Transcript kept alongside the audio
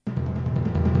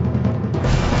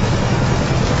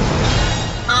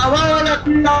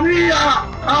tiranía,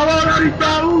 a la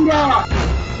dictadura.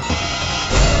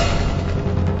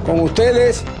 Con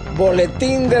ustedes,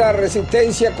 Boletín de la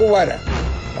Resistencia cubana.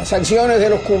 Las acciones de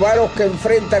los cubanos que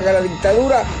enfrentan a la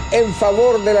dictadura en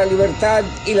favor de la libertad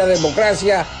y la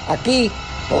democracia, aquí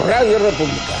por Radio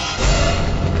República.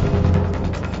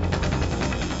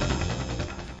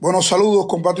 Buenos saludos,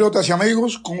 compatriotas y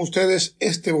amigos. Con ustedes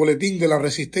este Boletín de la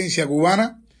Resistencia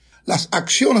cubana. Las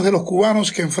acciones de los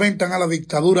cubanos que enfrentan a la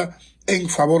dictadura en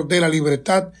favor de la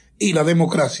libertad y la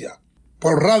democracia.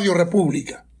 Por Radio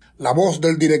República, la voz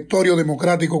del Directorio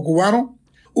Democrático Cubano,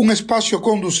 un espacio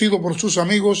conducido por sus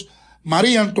amigos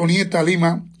María Antonieta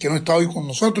Lima, que no está hoy con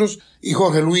nosotros, y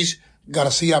Jorge Luis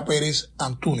García Pérez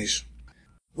Antúnez.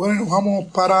 Bueno, nos vamos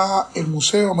para el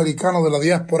Museo Americano de la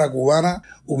Diáspora Cubana,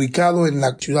 ubicado en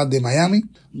la ciudad de Miami,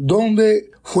 donde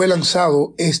fue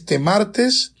lanzado este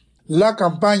martes la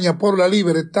campaña por la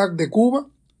libertad de Cuba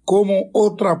como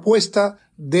otra apuesta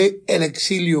del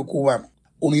exilio cubano.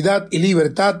 Unidad y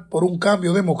libertad por un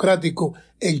cambio democrático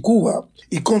en Cuba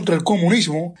y contra el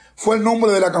comunismo fue el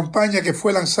nombre de la campaña que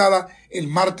fue lanzada el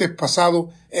martes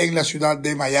pasado en la ciudad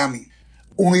de Miami.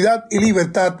 Unidad y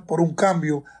libertad por un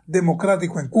cambio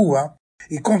democrático en Cuba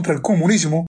y contra el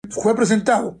comunismo fue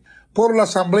presentado por la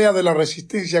Asamblea de la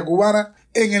Resistencia cubana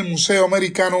en el Museo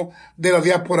Americano de la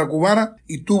Diáspora Cubana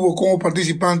y tuvo como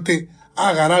participante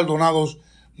a galardonados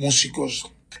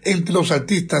músicos. Entre los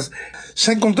artistas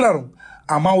se encontraron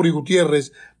Amaury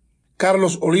Gutiérrez,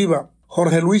 Carlos Oliva,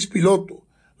 Jorge Luis Piloto,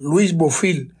 Luis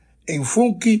Bofil,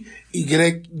 Enfunky y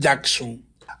Greg Jackson.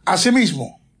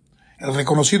 Asimismo, el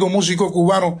reconocido músico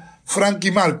cubano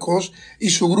Frankie Marcos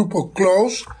y su grupo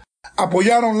Close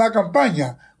apoyaron la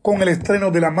campaña con el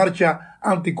estreno de la marcha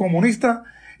anticomunista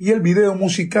y el video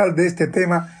musical de este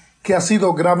tema que ha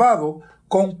sido grabado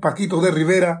con Paquito de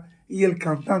Rivera y el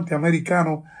cantante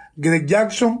americano Greg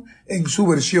Jackson en su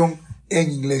versión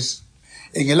en inglés.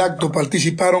 En el acto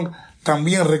participaron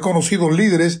también reconocidos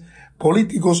líderes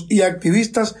políticos y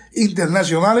activistas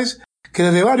internacionales que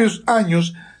desde varios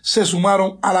años se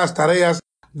sumaron a las tareas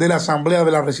de la Asamblea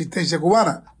de la Resistencia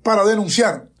cubana para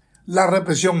denunciar la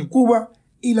represión en Cuba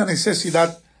y la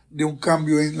necesidad de un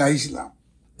cambio en la isla.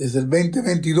 Desde el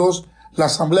 2022, la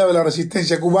Asamblea de la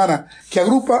Resistencia cubana, que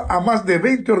agrupa a más de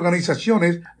 20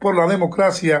 organizaciones por la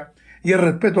democracia y el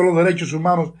respeto a los derechos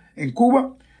humanos en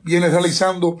Cuba, viene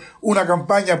realizando una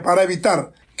campaña para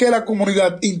evitar que la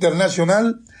comunidad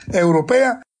internacional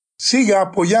europea siga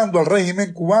apoyando al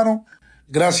régimen cubano.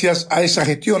 Gracias a esas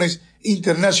gestiones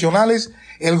internacionales,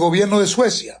 el gobierno de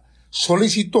Suecia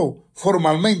solicitó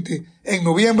formalmente en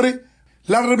noviembre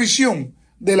la revisión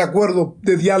del acuerdo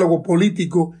de diálogo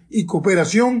político y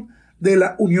cooperación de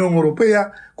la Unión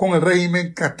Europea con el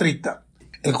régimen castrista.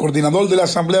 El coordinador de la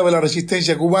Asamblea de la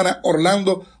Resistencia cubana,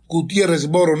 Orlando Gutiérrez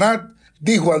Boronat,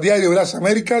 dijo al Diario de las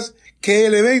Américas que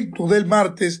el evento del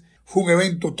martes fue un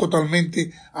evento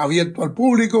totalmente abierto al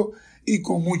público y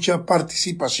con mucha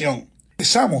participación.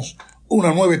 Empezamos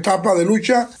una nueva etapa de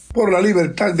lucha por la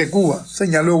libertad de Cuba,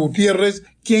 señaló Gutiérrez,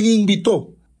 quien invitó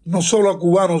no solo a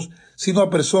cubanos, sino a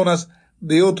personas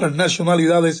de otras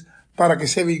nacionalidades para que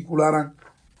se vincularan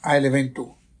al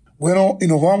evento. Bueno, y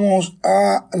nos vamos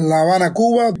a La Habana,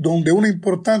 Cuba, donde una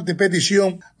importante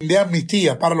petición de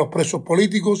amnistía para los presos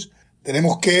políticos.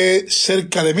 Tenemos que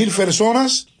cerca de 1,000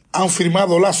 personas han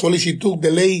firmado la solicitud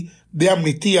de ley de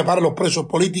amnistía para los presos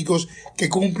políticos que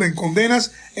cumplen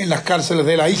condenas en las cárceles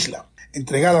de la isla,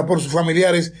 entregada por sus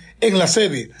familiares en la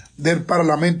sede del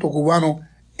Parlamento cubano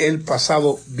el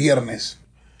pasado viernes.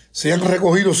 Se han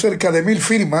recogido cerca de 1,000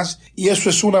 firmas y eso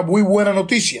es una muy buena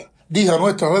noticia, dijo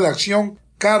nuestra redacción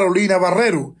Carolina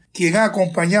Barrero, quien ha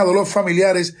acompañado a los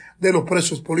familiares de los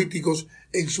presos políticos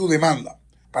en su demanda.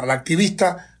 Para la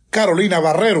activista Carolina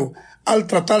Barrero, al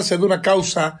tratarse de una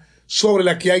causa sobre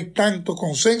la que hay tanto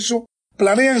consenso,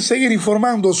 planean seguir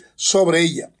informando sobre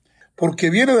ella,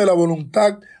 porque viene de la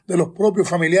voluntad de los propios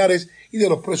familiares y de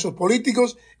los presos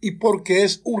políticos y porque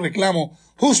es un reclamo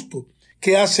justo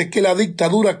que hace que la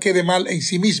dictadura quede mal en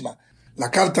sí misma.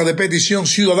 La carta de petición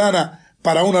ciudadana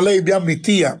para una ley de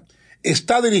amnistía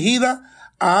está dirigida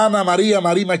a Ana María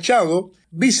Marí Machado,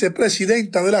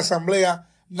 vicepresidenta de la Asamblea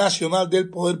Nacional del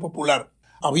Poder Popular,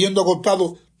 habiendo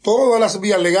agotado todas las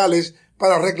vías legales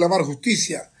para reclamar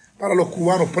justicia para los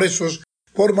cubanos presos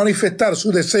por manifestar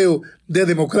su deseo de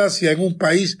democracia en un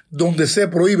país donde se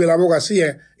prohíbe la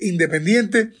abogacía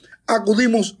independiente.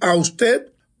 Acudimos a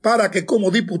usted para que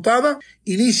como diputada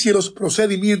inicie los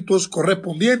procedimientos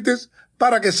correspondientes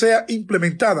para que sea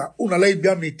implementada una ley de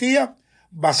amnistía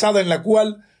basada en la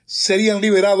cual serían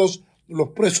liberados los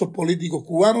presos políticos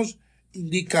cubanos,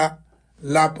 indica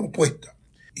la propuesta.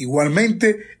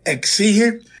 Igualmente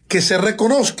exige que se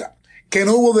reconozca que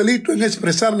no hubo delito en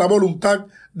expresar la voluntad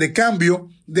de cambio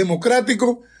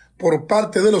democrático por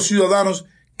parte de los ciudadanos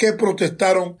que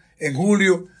protestaron en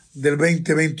julio del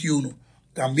 2021.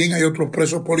 También hay otros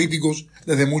presos políticos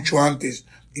desde mucho antes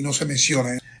y no se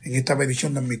menciona en esta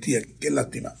petición de amnistía. Qué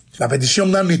lástima. La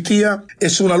petición de amnistía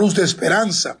es una luz de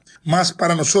esperanza más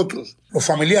para nosotros, los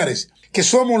familiares, que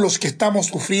somos los que estamos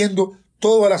sufriendo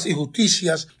todas las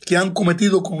injusticias que han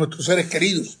cometido con nuestros seres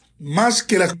queridos, más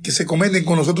que las que se cometen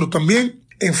con nosotros también,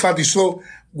 enfatizó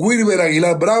Wilber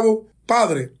Aguilar Bravo,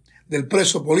 padre del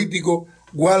preso político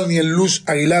Walnier Luz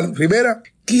Aguilar Rivera,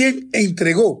 quien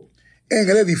entregó en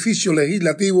el edificio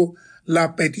legislativo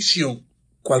la petición.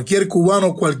 Cualquier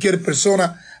cubano, cualquier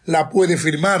persona la puede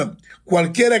firmar.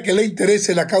 Cualquiera que le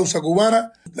interese la causa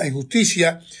cubana, la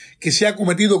injusticia que se ha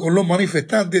cometido con los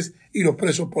manifestantes y los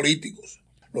presos políticos.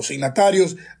 Los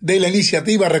signatarios de la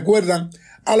iniciativa recuerdan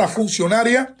a la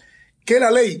funcionaria que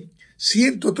la ley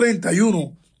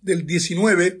 131 del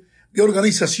 19 de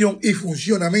organización y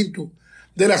funcionamiento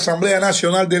de la Asamblea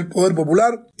Nacional del Poder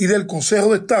Popular y del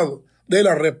Consejo de Estado de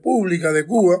la República de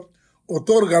Cuba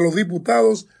otorga a los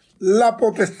diputados la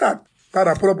potestad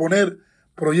para proponer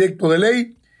proyectos de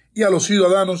ley y a los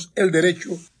ciudadanos el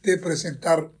derecho de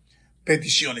presentar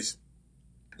peticiones.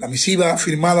 La misiva,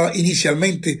 firmada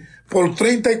inicialmente por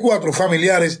 34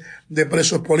 familiares de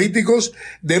presos políticos,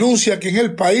 denuncia que en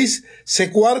el país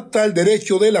se coarta el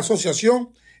derecho de la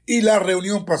asociación y la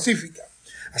reunión pacífica,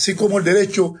 así como el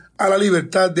derecho a la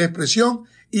libertad de expresión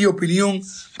y opinión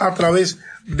a través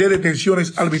de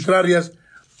detenciones arbitrarias,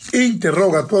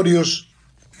 interrogatorios,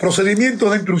 procedimientos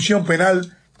de instrucción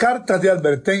penal, cartas de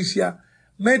advertencia,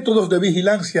 métodos de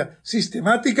vigilancia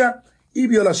sistemática y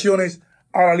violaciones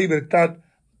a la libertad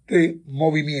de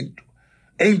movimiento.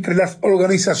 Entre las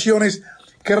organizaciones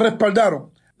que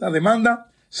respaldaron la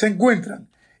demanda se encuentran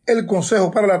el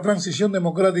Consejo para la Transición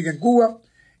Democrática en Cuba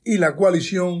y la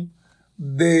Coalición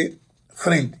de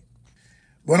Frente.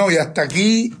 Bueno, y hasta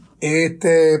aquí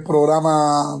este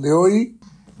programa de hoy,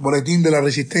 Boletín de la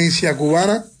Resistencia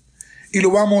Cubana, y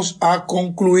lo vamos a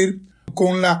concluir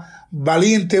con la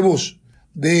valiente voz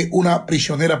de una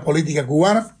prisionera política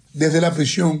cubana desde la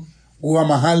prisión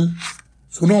Guamajal,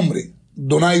 su nombre,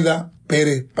 Donaida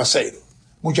Pérez Paseiro.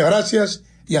 Muchas gracias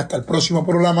y hasta el próximo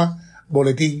programa,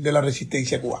 Boletín de la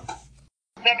Resistencia Cubana.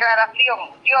 Declaración.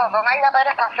 Yo, Donaida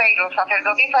Pérez Paseiro,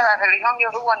 sacerdotisa de la religión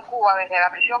yoruba en Cuba, desde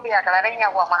la prisión villaclareña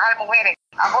Guamajal Mujeres,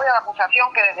 apoyo la acusación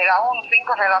que desde la ONU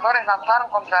 5 relatores lanzaron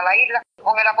contra la isla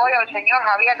con el apoyo del señor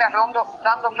Javier de Arrondo,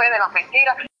 dando fe de las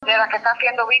mentiras de las que está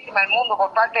siendo víctima el mundo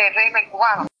por parte del régimen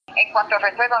cubano en cuanto al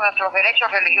respeto a nuestros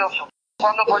derechos religiosos.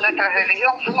 Cuando por nuestra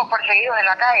religión fuimos perseguidos en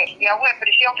la calle y aún en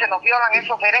prisión se nos violan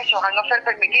esos derechos al no ser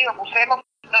permitidos usemos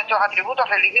nuestros atributos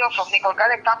religiosos ni colgar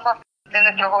estampas de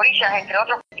nuestros orillas, entre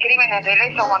otros crímenes de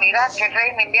lesa humanidad que el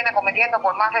régimen viene cometiendo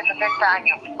por más de 60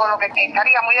 años, por lo que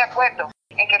estaría muy de acuerdo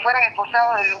en que fueran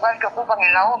expulsados del lugar que ocupan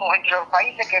en la ONU entre los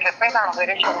países que respetan los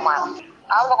derechos humanos.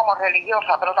 Hablo como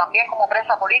religiosa, pero también como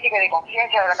presa política y de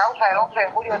conciencia de la causa del 11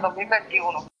 de julio del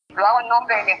 2021. Lo hago en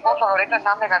nombre de mi esposo Loreto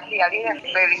Hernández García, líder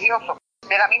religioso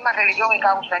de la misma religión y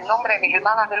causa, en nombre de mis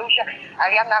hermanas de lucha,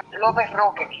 Ariana López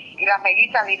Roque, y las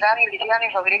mellizas Lizani, Liciani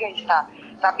Rodríguez Está,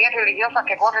 también religiosas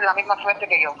que corren la misma suerte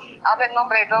que yo. Hablo en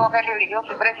nombre de todo aquel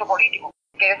religioso y preso político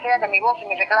que desea que mi voz y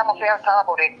mi reclamo sea alzada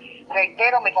por él.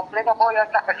 Reitero mi completo apoyo a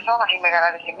estas personas y mi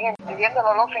agradecimiento, pidiéndolo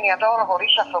a los y a todos los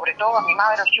orillas, sobre todo a mi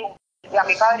madre Ochun y a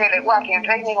mi padre Leguá, quien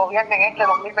reina y gobierna en este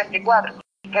 2024,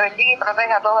 que bendiga y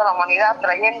proteja a toda la humanidad,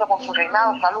 trayendo con su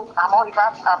reinado salud, amor y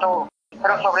paz a todos,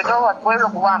 pero sobre todo al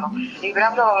pueblo cubano,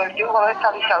 librándolo del yugo de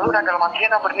esta dictadura que lo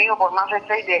mantiene oprimido por más de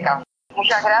 6 décadas.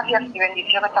 Muchas gracias y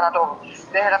bendiciones para todos.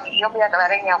 Desde la prisión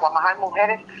villaclareña Guamajal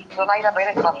Mujeres, Donaida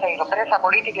Pérez Paseiro, presa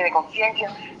política y de conciencia,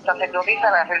 sacerdotisa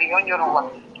de la religión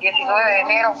yoruba, 19 de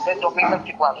enero del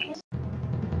 2024.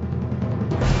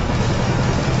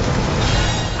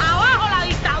 ¡Abajo la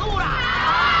dictadura!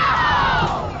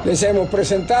 Les hemos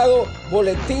presentado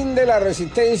Boletín de la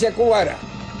Resistencia Cubana,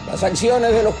 las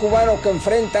acciones de los cubanos que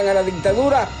enfrentan a la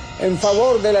dictadura en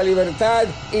favor de la libertad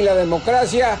y la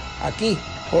democracia, aquí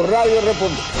por Radio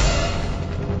República.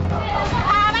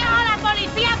 ¡Abajo la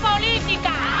policía!